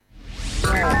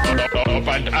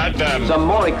up and at them. Some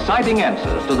more exciting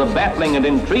answers to the baffling and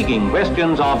intriguing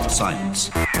questions of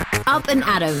science. Up and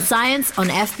Adam, Science on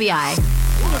FBI.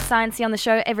 We get Sciencey on the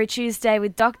show every Tuesday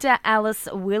with Dr. Alice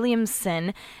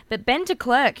Williamson. But Ben de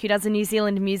Klerk, who does a New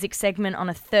Zealand music segment on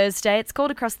a Thursday, it's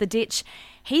called Across the Ditch,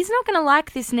 he's not going to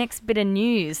like this next bit of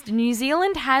news. New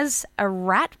Zealand has a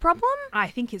rat problem? I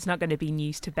think it's not going to be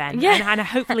news to Ben. Yeah. And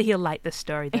hopefully he'll like the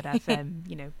story that I've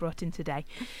brought in today.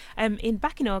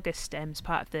 Back in August, as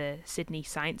part of the Sydney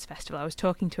Science Festival, I was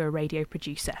talking to a radio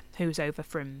producer who was over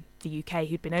from the UK,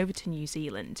 who'd been over to New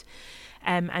Zealand.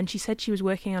 And she said she was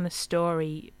working on a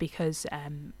story because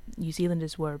New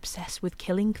Zealanders were obsessed with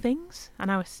killing things.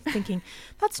 And I was thinking,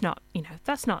 that's not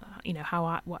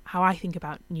how I think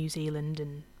about New Zealand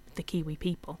and the Kiwi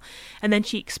people. And then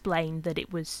she explained that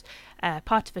it was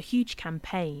part of a huge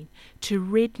campaign to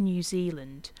rid New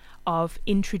Zealand of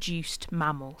introduced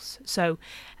mammals. So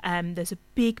there's a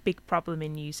big problem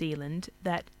in New Zealand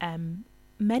that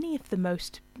many of the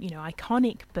most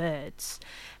iconic birds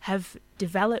have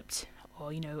developed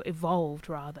or evolved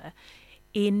rather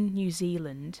in New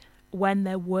Zealand when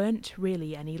there weren't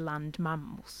really any land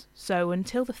mammals. So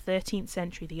until the 13th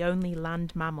century, the only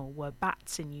land mammal were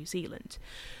bats in New Zealand.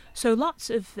 So lots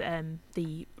of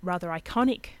the rather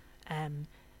iconic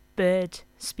bird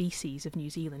species of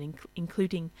New Zealand,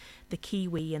 including the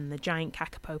kiwi and the giant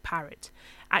kakapo parrot,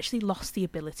 actually lost the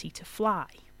ability to fly.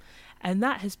 And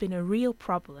that has been a real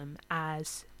problem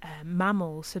as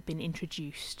mammals have been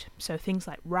introduced. So things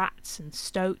like rats and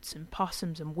stoats and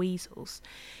possums and weasels.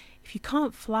 If you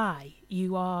can't fly,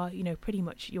 you are, pretty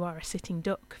much you are a sitting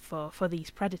duck for these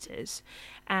predators.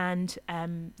 And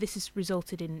this has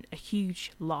resulted in a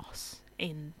huge loss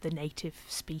in the native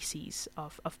species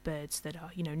of birds that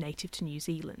are, native to New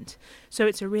Zealand. So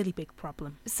it's a really big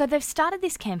problem. So they've started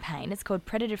this campaign. It's called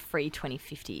Predator Free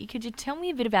 2050. Could you tell me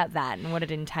a bit about that and what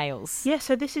it entails? Yeah,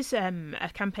 so this is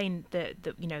a campaign that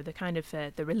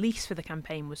the release for the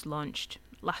campaign was launched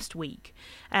last week.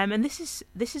 And this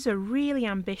is a really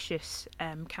ambitious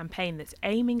campaign that's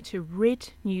aiming to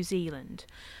rid New Zealand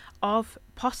of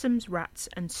possums, rats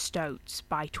and stoats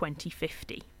by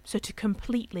 2050. So to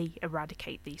completely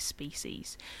eradicate these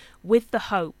species with the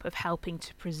hope of helping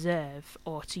to preserve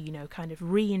or to,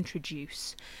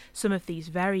 reintroduce some of these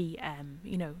very,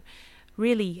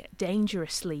 really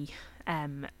dangerously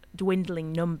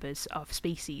dwindling numbers of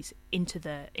species into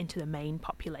the main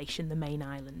population, the main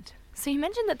island. So you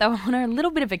mentioned that they were on a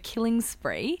little bit of a killing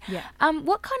spree. Yeah.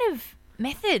 What kind of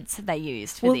methods have they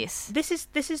used for this? This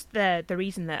is the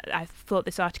reason that I thought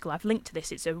this article. I've linked to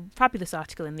this. It's a fabulous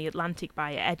article in the Atlantic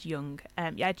by Ed Young,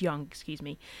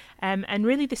 and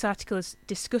really this article is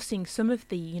discussing some of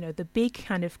the the big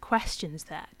kind of questions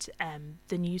that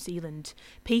the New Zealand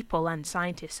people and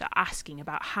scientists are asking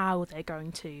about how they're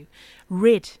going to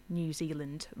rid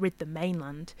the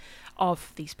mainland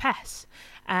of these pests,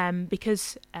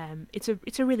 because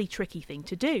it's a really tricky thing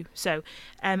to do. So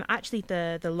actually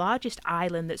the largest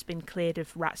island that's been cleared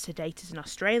of rats to date is an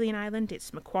Australian island.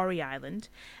 It's Macquarie Island,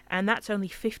 and that's only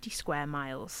 50 square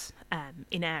miles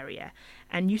in area.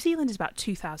 And New Zealand is about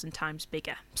 2,000 times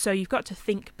bigger. So you've got to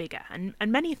think bigger. And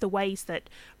many of the ways that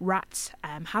rats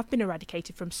have been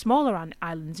eradicated from smaller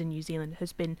islands in New Zealand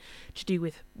has been to do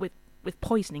with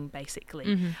poisoning,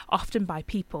 basically, often by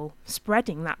people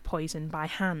spreading that poison by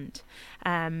hand.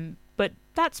 But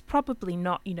that's probably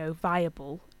not,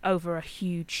 viable over a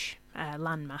huge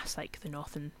landmass like the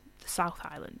North and the South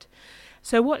Island.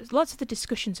 So lots of the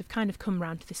discussions have kind of come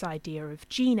around to this idea of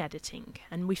gene editing,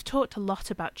 and we've talked a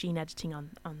lot about gene editing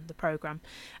on the programme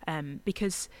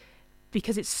because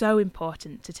it's so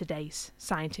important to today's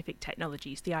scientific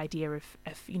technologies, the idea of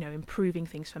improving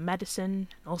things for medicine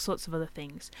and all sorts of other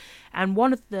things. And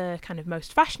one of the kind of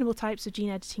most fashionable types of gene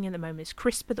editing at the moment is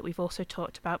CRISPR, that we've also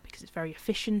talked about because it's very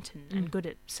efficient and good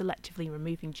at selectively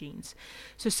removing genes.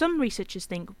 So some researchers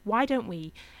think, why don't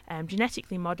we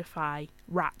genetically modify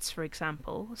rats, for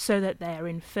example, so that they're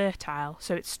infertile,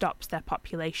 so it stops their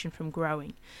population from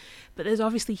growing. But there's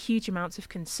obviously huge amounts of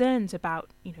concerns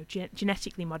about,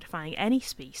 genetically modifying any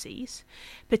species,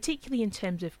 particularly in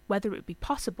terms of whether it would be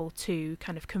possible to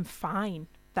kind of confine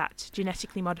that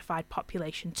genetically modified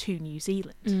population to New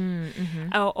Zealand,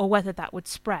 or whether that would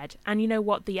spread. And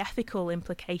what the ethical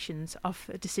implications of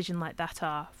a decision like that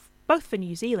are, both for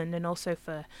New Zealand and also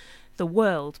for the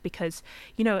world, because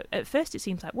at first it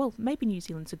seems like, well, maybe New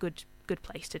Zealand's a good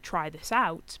place to try this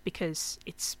out because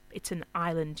it's an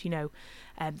island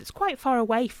that's quite far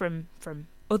away from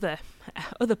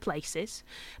other places,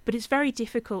 but it's very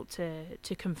difficult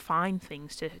to confine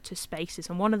things to spaces.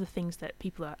 And one of the things that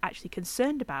people are actually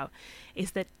concerned about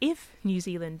is that if New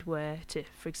Zealand were to,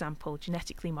 for example,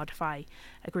 genetically modify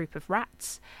a group of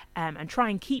rats and try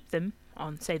and keep them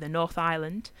on, say, the North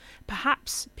Island,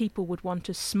 perhaps people would want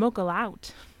to smuggle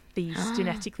out these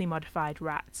genetically modified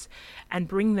rats and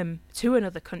bring them to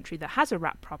another country that has a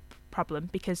rat problem,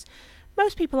 because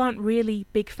most people aren't really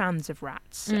big fans of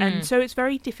rats, and so it's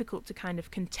very difficult to kind of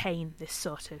contain this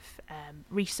sort of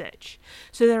research.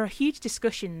 So there are huge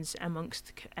discussions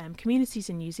amongst communities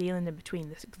in New Zealand and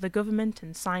between the government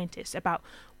and scientists about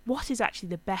what is actually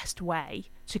the best way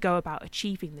to go about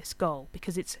achieving this goal,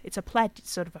 because it's a pledge,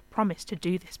 it's sort of a promise to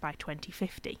do this by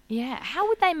 2050. Yeah, how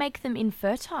would they make them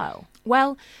infertile?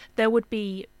 Well, there would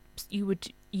be, you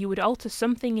would alter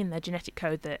something in their genetic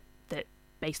code that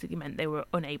basically meant they were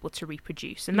unable to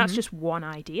reproduce, and that's just one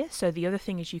idea. So the other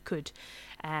thing is you could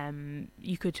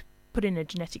put in a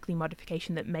genetically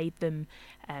modification that made them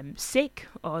sick,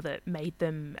 or that made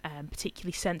them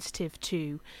particularly sensitive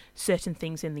to certain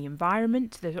things in the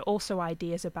environment. There are also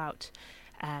ideas about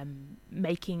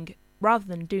making, rather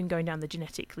than going down the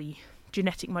genetic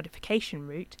modification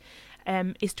route,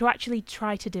 is to actually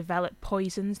try to develop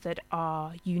poisons that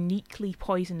are uniquely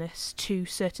poisonous to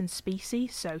certain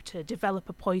species. So to develop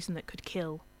a poison that could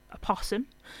kill a possum,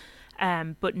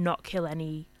 but not kill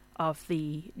any of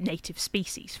the native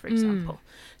species, for example.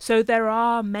 So there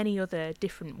are many other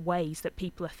different ways that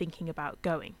people are thinking about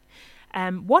going.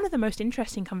 One of the most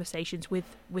interesting conversations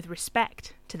with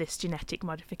respect to this genetic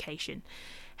modification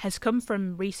has come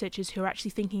from researchers who are actually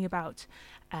thinking about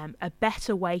a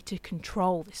better way to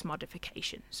control this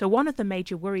modification. So one of the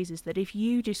major worries is that if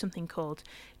you do something called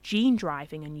gene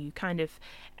driving, and you kind of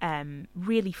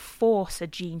really force a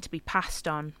gene to be passed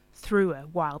on through a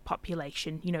wild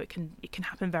population, it can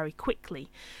happen very quickly.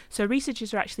 So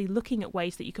researchers are actually looking at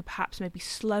ways that you could perhaps maybe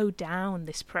slow down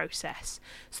this process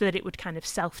so that it would kind of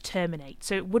self-terminate.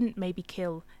 So it wouldn't maybe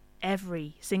kill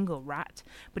every single rat,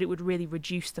 but it would really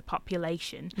reduce the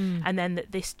population, and then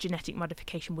that this genetic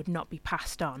modification would not be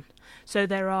passed on. So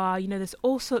there are, there's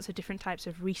all sorts of different types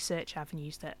of research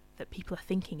avenues that people are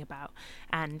thinking about,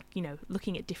 and,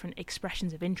 looking at different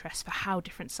expressions of interest for how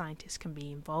different scientists can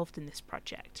be involved in this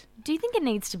project. Do you think it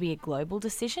needs to be a global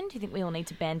decision? Do you think we all need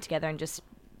to band together and just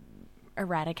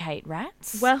eradicate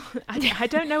rats? Well, I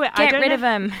don't know it. Get rid of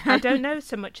them. I don't know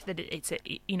so much that it's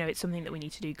something that we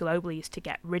need to do globally, is to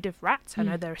get rid of rats. I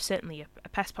know there is certainly a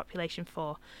pest population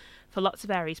for lots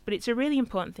of areas, but it's a really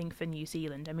important thing for New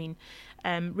Zealand. I mean,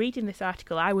 reading this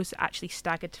article, I was actually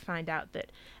staggered to find out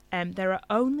that there are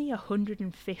only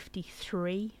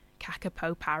 153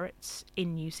 kakapo parrots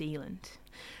in New Zealand.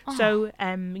 So,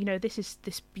 this is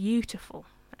this beautiful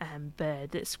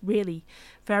bird that's really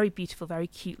very beautiful, very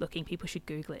cute looking. People should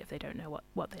Google it if they don't know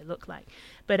what they look like.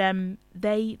 But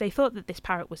they thought that this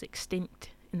parrot was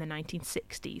extinct in the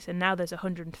 1960s, and now there's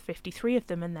 153 of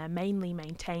them, and they're mainly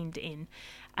maintained in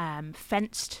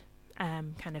fenced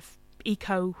kind of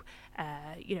eco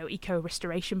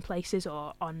restoration places,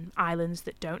 or on islands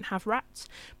that don't have rats.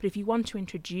 But if you want to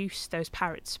introduce those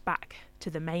parrots back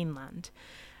to the mainland,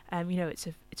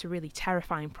 it's a really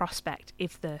terrifying prospect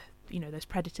if those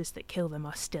predators that kill them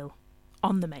are still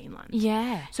on the mainland.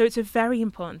 Yeah. So it's a very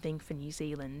important thing for New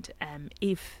Zealand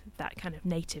if that kind of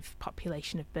native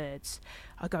population of birds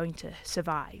are going to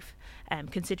survive,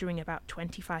 considering about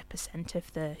 25%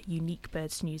 of the unique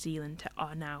birds in New Zealand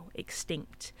are now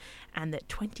extinct, and that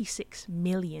 26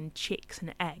 million chicks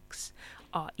and eggs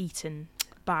are eaten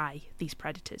by these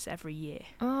predators every year.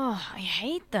 Oh, I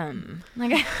hate them.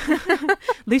 Like,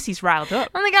 Lucy's riled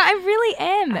up. oh my god, I really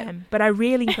am. But I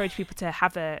really encourage people to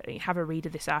have a read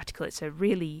of this article. It's a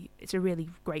really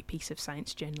great piece of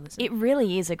science journalism. It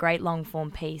really is a great long form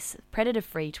piece. Predator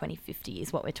Free 2050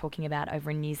 is what we're talking about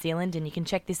over in New Zealand, and you can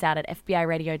check this out at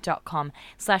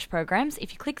fbiradio.com/programs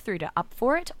if you click through to up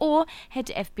for it, or head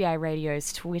to FBI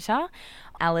Radio's Twitter.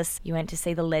 Alice, you went to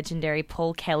see the legendary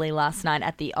Paul Kelly last night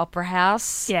at the Opera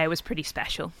House. Yeah, it was pretty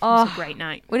special. It was a great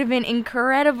night. Would have been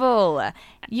incredible.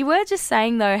 You were just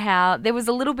saying though how there was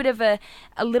a little bit of a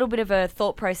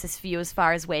thought process for you as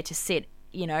far as where to sit.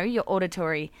 Your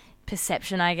auditory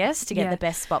perception, I guess, to get the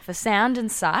best spot for sound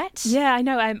and sight. Yeah, I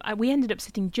know. We ended up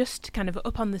sitting just kind of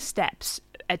up on the steps,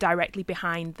 directly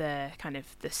behind the kind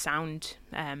of the sound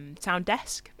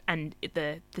desk, and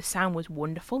the sound was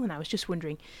wonderful. And I was just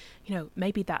wondering,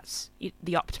 maybe that's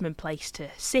the optimum place to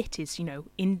sit is,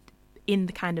 in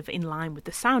in line with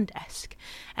the sound desk.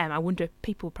 I wonder,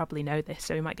 people probably know this,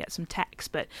 so we might get some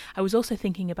text, but I was also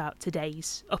thinking about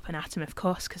today's Up and Atom, of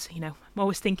course, because, I'm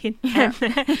always thinking. No,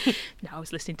 I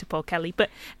was listening to Paul Kelly. But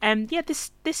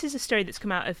this is a story that's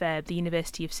come out of the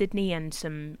University of Sydney and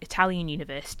some Italian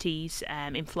universities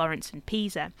in Florence and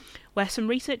Pisa, where some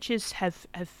researchers have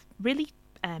really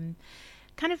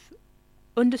kind of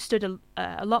understood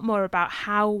a lot more about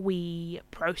how we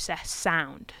process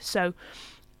sound. So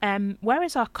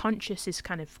whereas our conscious is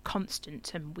kind of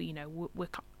constant and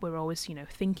we're always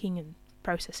thinking and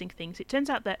processing things, it turns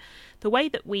out that the way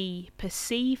that we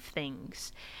perceive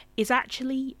things is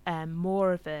actually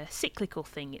more of a cyclical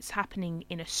thing. It's happening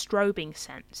in a strobing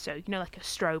sense, so like a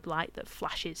strobe light that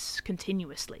flashes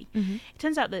continuously. It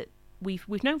turns out that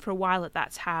we've known for a while that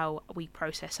that's how we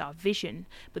process our vision,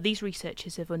 but these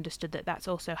researchers have understood that that's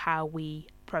also how we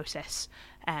process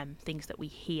things that we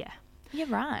hear. Yeah,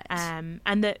 right.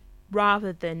 And that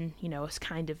rather than, us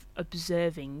kind of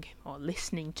observing or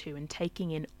listening to and taking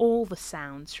in all the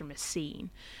sounds from a scene,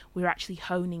 we're actually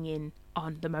honing in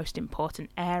on the most important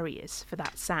areas for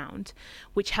that sound,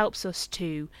 which helps us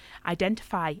to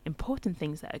identify important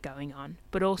things that are going on,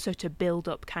 but also to build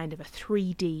up kind of a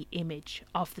 3D image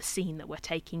of the scene that we're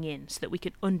taking in so that we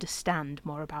can understand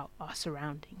more about our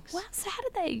surroundings. Wow, so how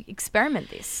did they experiment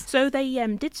this? So they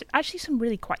did actually some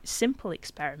really quite simple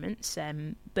experiments,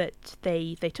 but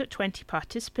they took 20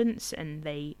 participants and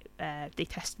they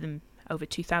tested them over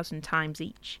 2,000 times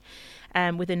each,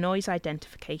 with a noise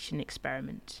identification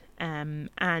experiment.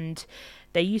 And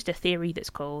they used a theory that's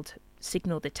called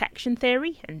signal detection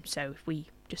theory. And so if we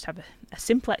just have a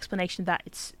simple explanation of that,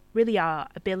 it's really our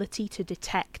ability to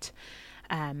detect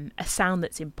a sound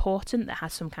that's important, that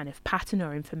has some kind of pattern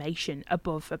or information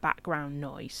above a background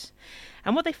noise.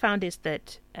 And what they found is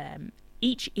that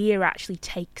each ear actually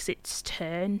takes its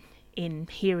turn in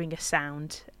hearing a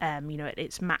sound, at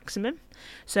its maximum.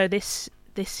 So this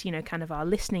kind of our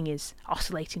listening is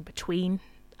oscillating between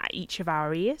each of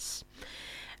our ears,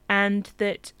 and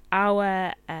that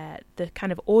our the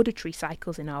kind of auditory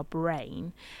cycles in our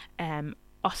brain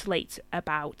oscillate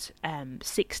about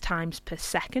 6 times per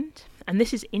second. And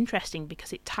this is interesting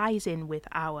because it ties in with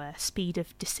our speed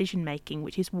of decision making,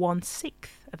 which is 1/6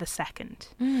 of a second.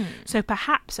 So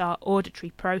perhaps our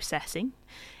auditory processing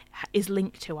is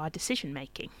linked to our decision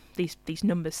making. These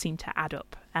numbers seem to add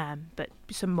up, but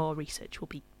some more research will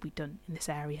be done in this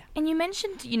area. And you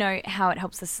mentioned, how it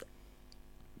helps us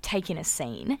take in a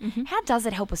scene. How does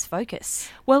it help us focus?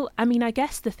 Well, I mean, I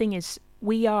guess the thing is,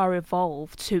 we are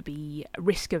evolved to be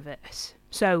risk averse.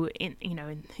 So in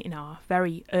our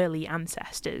very early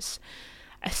ancestors,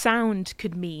 a sound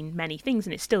could mean many things,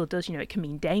 and it still does. It can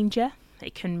mean danger.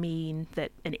 It can mean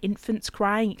that an infant's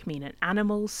crying. It can mean an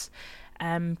animal's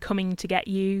coming to get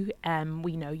you.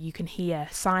 We know you can hear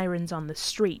sirens on the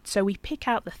street. So we pick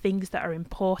out the things that are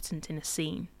important in a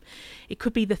scene. It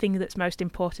could be the thing that's most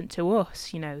important to us,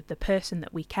 the person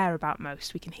that we care about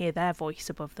most. We can hear their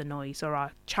voice above the noise, or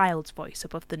our child's voice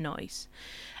above the noise.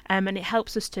 And it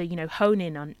helps us to, hone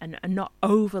in on and not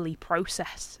overly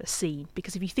process a scene.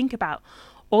 Because if you think about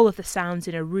all of the sounds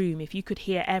in a room, if you could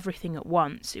hear everything at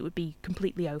once, it would be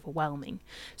completely overwhelming.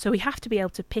 So we have to be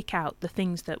able to pick out the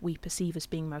things that we perceive as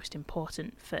being most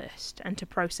important first, and to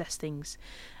process things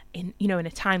in a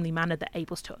timely manner that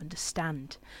enables us to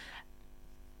understand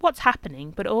what's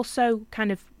happening, but also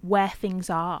kind of where things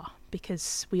are,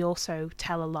 because we also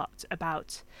tell a lot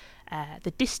about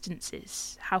the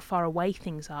distances, how far away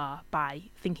things are, by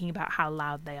thinking about how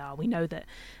loud they are. We know that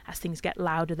as things get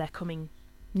louder, they're coming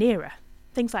nearer.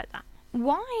 Things like that.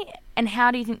 Why and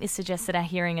how do you think this suggests that our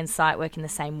hearing and sight work in the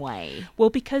same way? Well,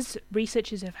 because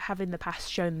researchers have in the past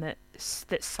shown that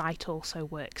sight also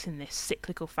works in this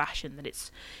cyclical fashion, that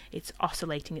it's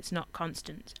oscillating, it's not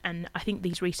constant. And I think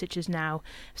these researchers now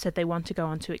said they want to go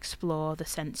on to explore the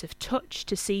sense of touch,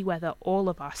 to see whether all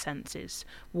of our senses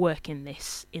work in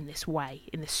this way,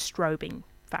 in this strobing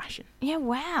fashion. Yeah,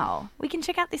 wow. We can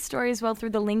check out this story as well through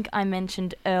the link I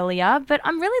mentioned earlier, but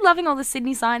I'm really loving all the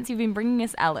Sydney science you've been bringing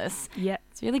us, Alice. Yeah.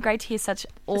 It's really great to hear such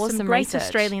awesome some great research.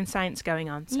 Australian science going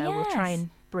on, so Yes. we'll try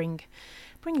and bring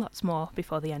lots more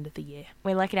before the end of the year.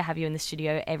 We're lucky to have you in the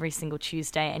studio every single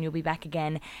Tuesday, and you'll be back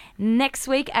again next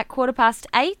week at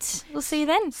 8:15. We'll see you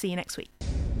then. See you next week.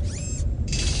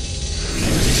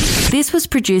 This was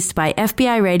produced by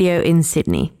FBI Radio in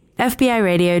Sydney,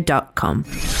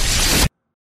 fbiradio.com.